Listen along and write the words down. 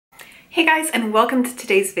Hey guys, and welcome to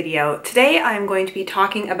today's video. Today I'm going to be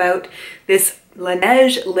talking about this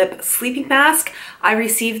LANEIGE lip sleeping mask. I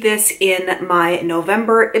received this in my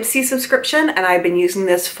November Ipsy subscription and I've been using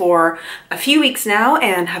this for a few weeks now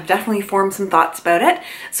and have definitely formed some thoughts about it.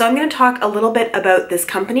 So I'm going to talk a little bit about this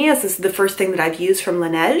company, as this is the first thing that I've used from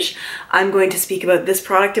LANEIGE. I'm going to speak about this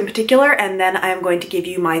product in particular, and then I'm going to give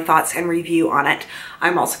you my thoughts and review on it.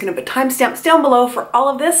 I'm also going to put timestamps down below for all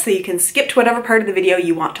of this so you can skip to whatever part of the video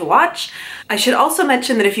you want to watch. I should also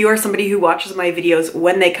mention that if you are somebody who watches my videos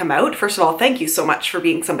when they come out, first of all, thank you so much for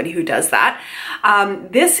being somebody who does that.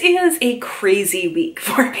 This is a crazy week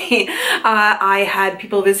for me. I had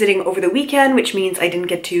people visiting over the weekend, which means I didn't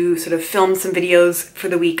get to sort of film some videos for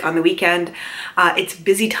the week on the weekend. It's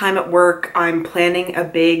busy time at work. I'm planning a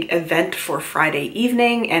big event for Friday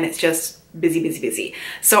evening and it's just busy.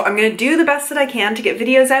 So I'm gonna do the best that I can to get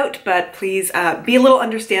videos out, but please be a little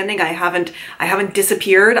understanding. I haven't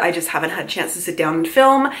disappeared. I just haven't had a chance to sit down and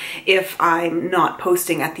film if I'm not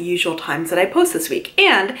posting at the usual times that I post this week.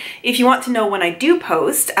 And if you want to know when I do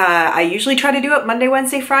post, I usually try to do it Monday,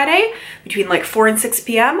 Wednesday, Friday between like 4 and 6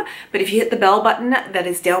 p.m. But if you hit the bell button that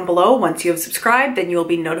is down below once you have subscribed, then you'll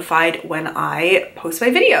be notified when I post my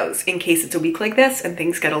videos, in case it's a week like this and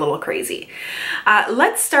things get a little crazy.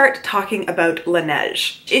 Let's start talking about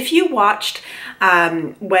LANEIGE. If you watched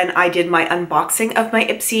when I did my unboxing of my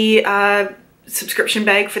Ipsy subscription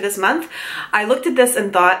bag for this month, I looked at this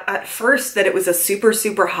and thought at first that it was a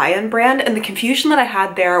super high-end brand, and the confusion that I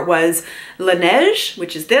had there was LANEIGE,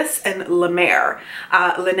 which is this, and La Mer.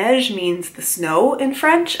 LANEIGE means the snow in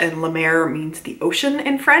French and La Mer means the ocean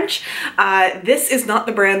in French. This is not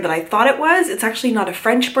the brand that I thought it was. It's actually not a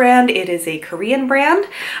French brand, it is a Korean brand.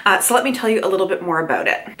 So let me tell you a little bit more about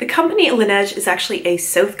it. The company LANEIGE is actually a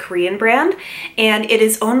South Korean brand, and it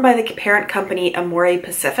is owned by the parent company Amore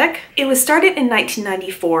Pacific. It was started in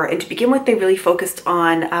 1994, and to begin with they really focused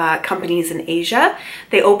on companies in Asia.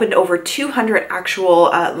 They opened over 200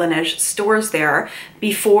 actual LANEIGE stores there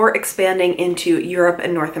before expanding into Europe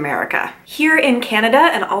and North America. Here in Canada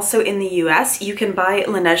and also in the US, you can buy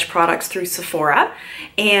LANEIGE products through Sephora,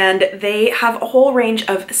 and they have a whole range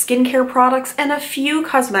of skincare products and a few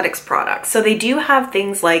cosmetics products. So they do have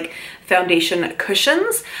things like foundation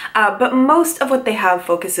cushions, but most of what they have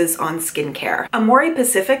focuses on skincare. Amore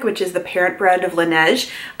Pacific, which is the parent brand of LANEIGE,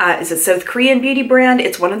 is a South Korean beauty brand.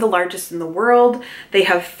 It's one of the largest in the world. They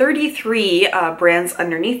have 33 brands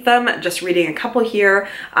underneath them. Just reading a couple here: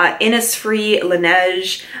 Innisfree,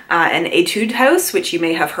 LANEIGE, and Etude House, which you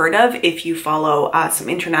may have heard of if you follow some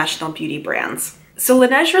international beauty brands. So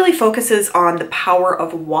LANEIGE really focuses on the power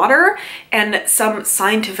of water and some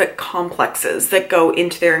scientific complexes that go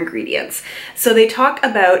into their ingredients. So they talk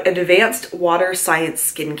about advanced water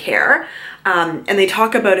science skincare, and they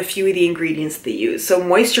talk about a few of the ingredients they use. So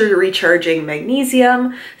moisture recharging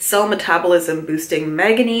magnesium, cell metabolism boosting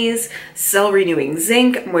manganese, cell renewing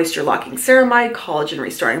zinc, moisture locking ceramide, collagen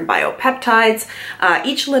restoring biopeptides.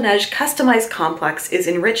 Each LANEIGE customized complex is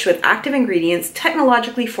enriched with active ingredients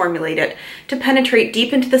technologically formulated to penetrate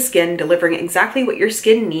deep into the skin, delivering exactly what your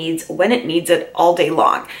skin needs when it needs it all day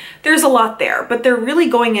long. There's a lot there, but they're really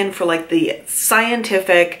going in for like the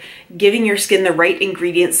scientific, giving your skin the right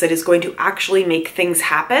ingredients that is going to actually make things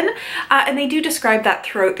happen. And they do describe that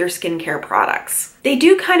throughout their skincare products. They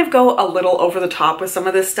do kind of go a little over the top with some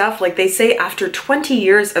of this stuff. Like they say, after 20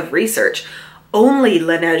 years of research, only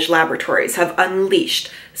LANEIGE laboratories have unleashed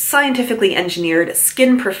scientifically engineered,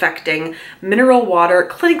 skin perfecting mineral water,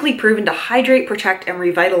 clinically proven to hydrate, protect, and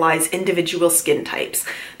revitalize individual skin types.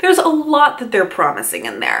 There's a lot that they're promising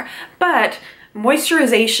in there, but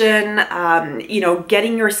moisturization, you know,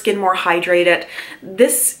 getting your skin more hydrated,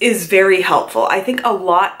 this is very helpful. I think a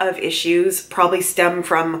lot of issues probably stem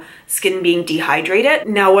from skin being dehydrated.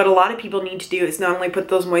 Now, what a lot of people need to do is not only put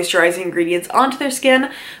those moisturizing ingredients onto their skin,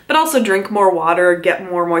 but also drink more water, get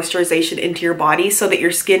more moisturization into your body so that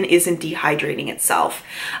your skin isn't dehydrating itself.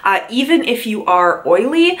 Even if you are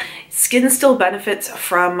oily, skin still benefits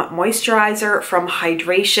from moisturizer, from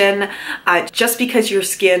hydration. Just because your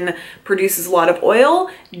skin produces a lot of oil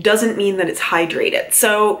doesn't mean that it's hydrated.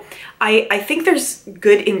 So I think there's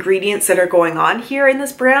good ingredients that are going on here in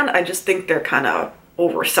this brand. I just think they're kind of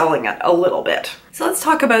overselling it a little bit. So let's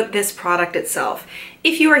talk about this product itself.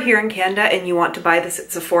 If you are here in Canada and you want to buy this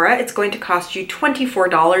at Sephora, it's going to cost you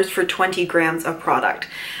 $24 for 20 grams of product.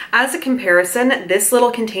 As a comparison, this little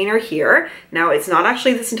container here, now it's not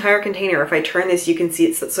actually this entire container. If I turn this, you can see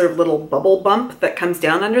it's that sort of little bubble bump that comes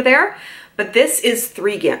down under there, but this is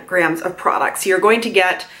 3 grams of product. So you're going to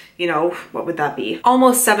get, you know, what would that be?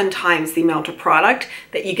 Almost 7 times the amount of product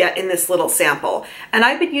that you get in this little sample. And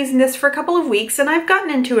I've been using this for a couple of weeks and I've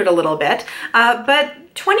gotten into it a little bit,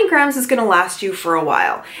 but 20 grams is gonna last you for a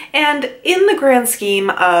while. And in the grand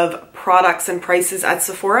scheme of products and prices at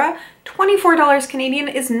Sephora, $24 Canadian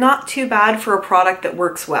is not too bad for a product that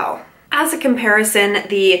works well. As a comparison,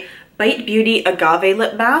 the Bite Beauty Agave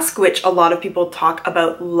Lip Mask, which a lot of people talk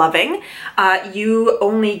about loving, you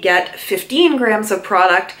only get 15 grams of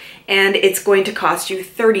product and it's going to cost you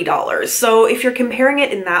 $30. So if you're comparing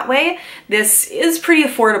it in that way, this is pretty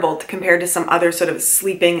affordable compared to some other sort of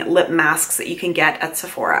sleeping lip masks that you can get at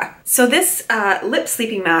Sephora. So this lip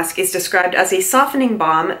sleeping mask is described as a softening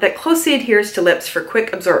balm that closely adheres to lips for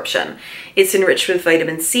quick absorption. It's enriched with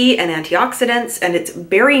vitamin C and antioxidants, and its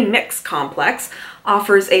berry mix complex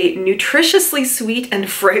offers a nutritiously sweet and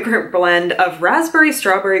fragrant blend of raspberry,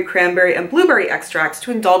 strawberry, cranberry, and blueberry extracts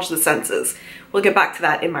to indulge the senses. We'll get back to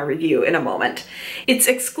that in my review in a moment. Its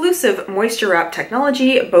exclusive moisture wrap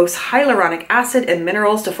technology boasts hyaluronic acid and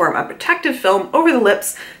minerals to form a protective film over the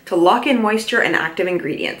lips to lock in moisture and active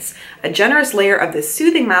ingredients. A generous layer of this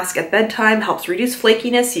soothing mask at bedtime helps reduce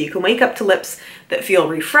flakiness so you can wake up to lips that feel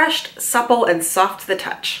refreshed, supple, and soft to the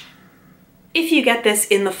touch. If you get this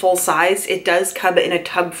in the full size, it does come in a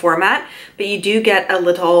tub format, but you do get a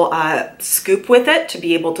little scoop with it to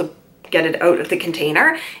be able to get it out of the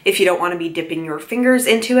container if you don't want to be dipping your fingers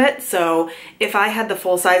into it. So if I had the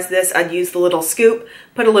full size of this, I'd use the little scoop,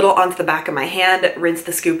 put a little onto the back of my hand, rinse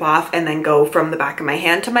the scoop off, and then go from the back of my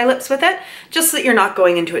hand to my lips with it, just so that you're not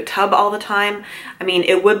going into a tub all the time. I mean,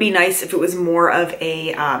 it would be nice if it was more of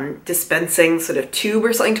a dispensing sort of tube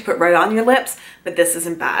or something to put right on your lips, but this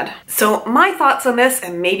isn't bad. So my thoughts on this,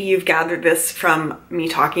 and maybe you've gathered this from me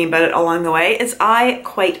talking about it along the way, is I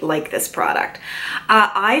quite like this product.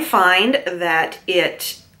 I find that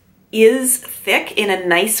it is thick in a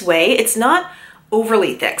nice way. It's not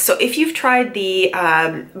overly thick. So if you've tried the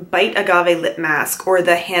Bite Agave Lip Mask or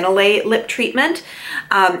the Hanalei Lip Treatment,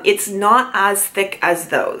 it's not as thick as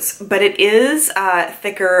those, but it is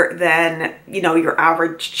thicker than, you know, your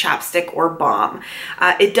average chapstick or balm.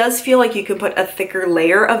 It does feel like you can put a thicker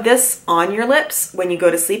layer of this on your lips when you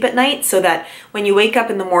go to sleep at night, so that when you wake up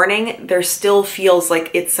in the morning, there still feels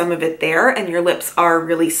like it's some of it there and your lips are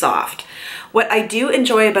really soft. What I do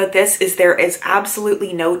enjoy about this is there is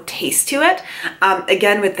absolutely no taste to it.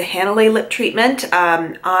 Again, with the Hanalei lip treatment,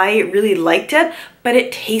 I really liked it, but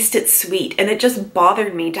it tasted sweet and it just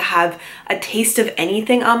bothered me to have a taste of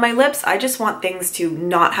anything on my lips. I just want things to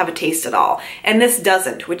not have a taste at all. And this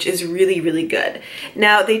doesn't, which is really, really good.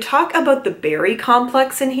 Now, they talk about the berry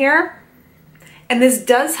complex in here, and this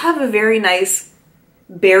does have a very nice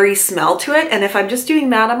berry smell to it. And if I'm just doing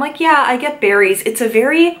that, I'm like, yeah, I get berries. It's a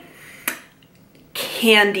very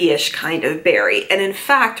candy-ish kind of berry. And in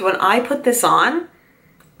fact, when I put this on,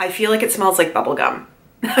 I feel like it smells like bubblegum.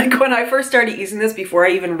 Like when I first started using this, before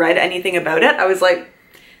I even read anything about it, I was like,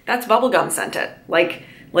 that's bubblegum scented. Like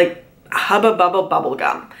Hubba Bubba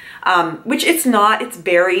bubblegum. Which it's not, it's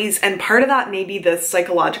berries. And part of that may be the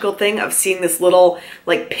psychological thing of seeing this little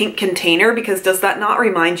like pink container, because does that not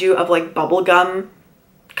remind you of like bubblegum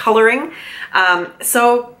coloring?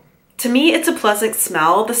 So to me, it's a pleasant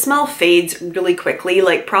smell. The smell fades really quickly,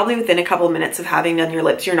 like probably within a couple of minutes of having it on your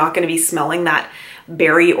lips, you're not going to be smelling that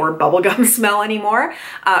berry or bubblegum smell anymore.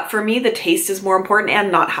 For me, the taste is more important,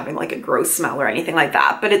 and not having like a gross smell or anything like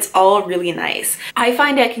that, but it's all really nice. I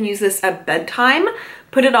find I can use this at bedtime,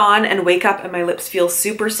 put it on and wake up and my lips feel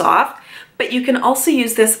super soft, but you can also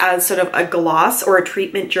use this as sort of a gloss or a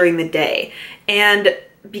treatment during the day. And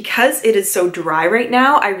because it is so dry right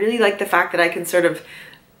now, I really like the fact that I can sort of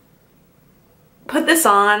put this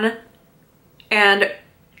on and,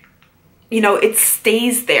 you know, it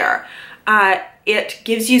stays there. It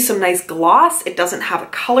gives you some nice gloss. It doesn't have a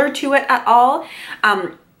color to it at all.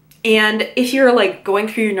 And if you're like going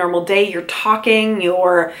through your normal day, you're talking,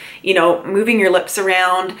 you're, you know, moving your lips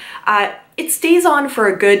around, it stays on for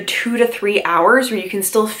a good 2 to 3 hours where you can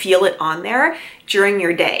still feel it on there during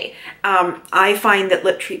your day. I find that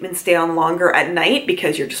lip treatments stay on longer at night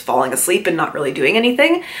because you're just falling asleep and not really doing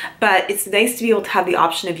anything, but it's nice to be able to have the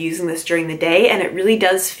option of using this during the day, and it really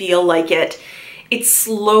does feel like it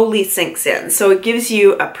slowly sinks in. So it gives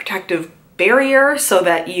you a protective barrier so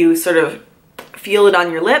that you sort of feel it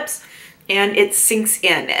on your lips and it sinks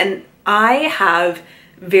in. And I have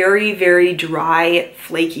very, very dry,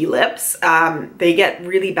 flaky lips. They get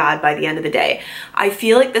really bad by the end of the day. I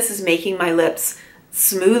feel like this is making my lips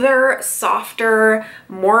smoother, softer,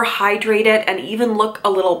 more hydrated, and even look a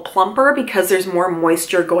little plumper because there's more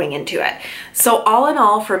moisture going into it. So all in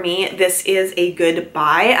all, for me, this is a good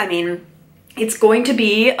buy. I mean, it's going to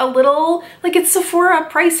be a little, like, it's Sephora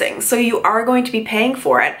pricing, so you are going to be paying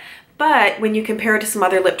for it. But when you compare it to some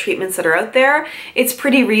other lip treatments that are out there, it's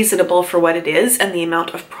pretty reasonable for what it is and the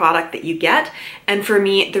amount of product that you get, and for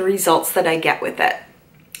me, the results that I get with it.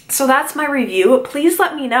 So that's my review. Please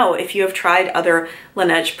let me know if you have tried other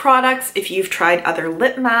LANEIGE products, if you've tried other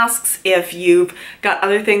lip masks, if you've got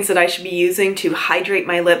other things that I should be using to hydrate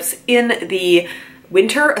my lips in the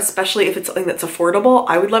winter, especially if it's something that's affordable.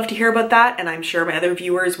 I would love to hear about that, and I'm sure my other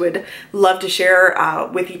viewers would love to share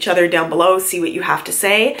with each other down below, see what you have to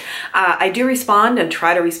say. I do respond and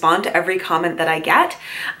try to respond to every comment that I get.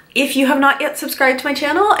 If you have not yet subscribed to my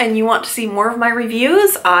channel and you want to see more of my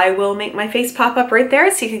reviews, I will make my face pop up right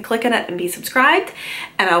there so you can click on it and be subscribed.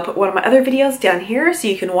 And I'll put one of my other videos down here so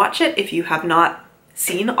you can watch it if you have not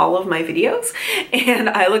seen all of my videos. And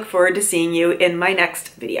I look forward to seeing you in my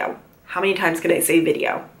next video. How many times can I say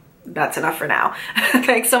video? That's enough for now.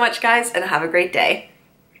 Thanks so much, guys, and have a great day.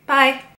 Bye.